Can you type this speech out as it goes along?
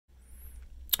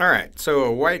All right, so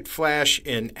a white flash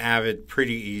in Avid,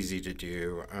 pretty easy to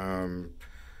do.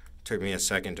 Took me a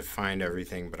second to find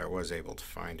everything, but I was able to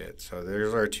find it. So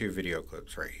there's our two video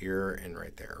clips right here and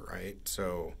right there, right?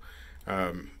 So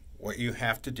what you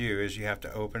have to do is you have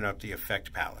to open up the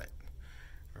effect palette.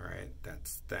 All right,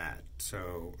 that's that.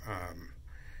 So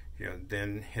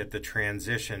then hit the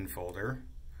transition folder,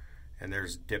 and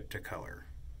there's dip to color.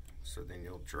 So then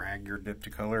you'll drag your dip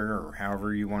to color, or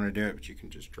however you want to do it, but you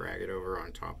can just drag it over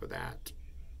on top of that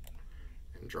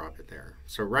and drop it there.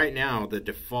 So right now the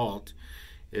default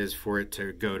is for it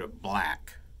to go to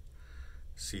black.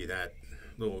 See that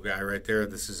little guy right there?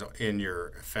 This is in your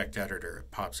effect editor.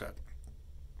 It pops up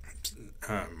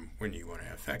when you want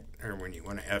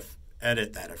to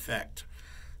edit that effect.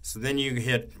 So then you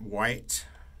hit white,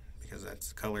 because that's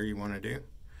the color you want to do.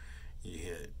 You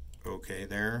hit OK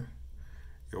there.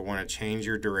 You'll want to change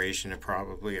your duration to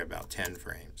probably about 10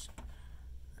 frames.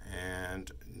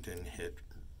 And then hit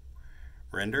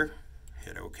render,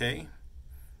 hit OK.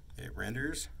 It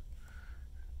renders.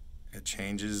 It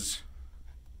changes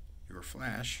your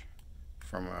flash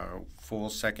from a full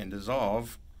second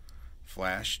dissolve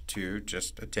flash to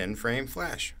just a 10-frame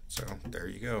flash. So there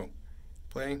you go.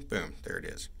 Play, boom, there it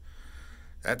is.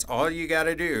 That's all you got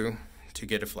to do to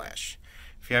get a flash.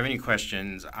 If you have any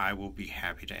questions, I will be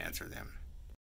happy to answer them.